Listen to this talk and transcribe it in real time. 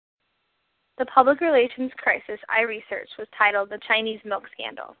The public relations crisis I researched was titled The Chinese Milk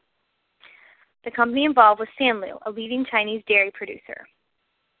Scandal. The company involved was Sanlu, a leading Chinese dairy producer.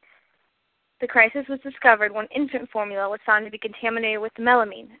 The crisis was discovered when infant formula was found to be contaminated with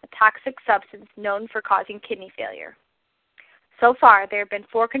melamine, a toxic substance known for causing kidney failure. So far, there have been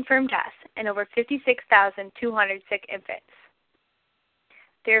 4 confirmed deaths and over 56,200 sick infants.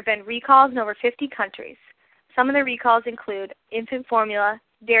 There have been recalls in over 50 countries. Some of the recalls include infant formula,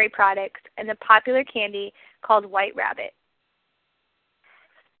 dairy products, and the popular candy called White Rabbit.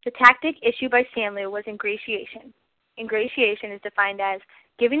 The tactic issued by Sanlu was ingratiation. Ingratiation is defined as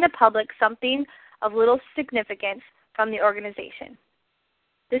giving the public something of little significance from the organization.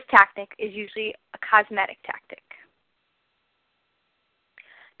 This tactic is usually a cosmetic tactic.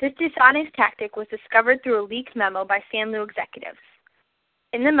 This dishonest tactic was discovered through a leaked memo by Sanlu executives.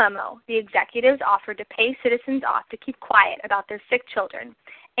 In the memo, the executives offered to pay citizens off to keep quiet about their sick children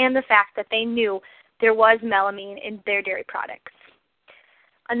and the fact that they knew there was melamine in their dairy products.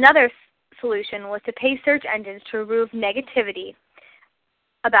 Another solution was to pay search engines to remove negativity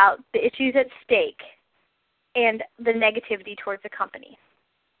about the issues at stake and the negativity towards the company.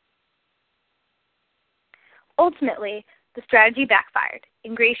 Ultimately, the strategy backfired.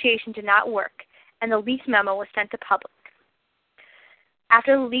 Ingratiation did not work, and the leaked memo was sent to public.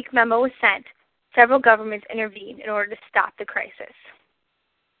 After the leaked memo was sent, several governments intervened in order to stop the crisis.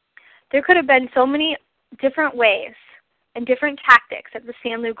 There could have been so many different ways and different tactics that the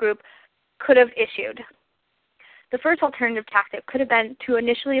Sanlu Group could have issued. The first alternative tactic could have been to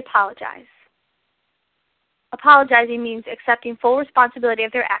initially apologize. Apologizing means accepting full responsibility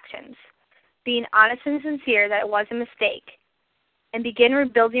of their actions, being honest and sincere that it was a mistake, and begin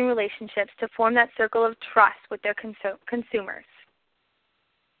rebuilding relationships to form that circle of trust with their consumers.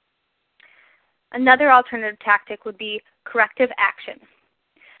 Another alternative tactic would be corrective action.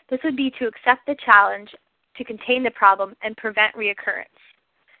 This would be to accept the challenge to contain the problem and prevent reoccurrence.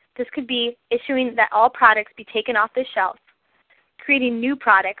 This could be issuing that all products be taken off the shelf, creating new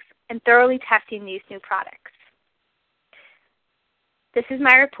products, and thoroughly testing these new products. This is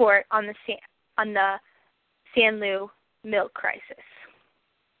my report on the Sanlu milk crisis.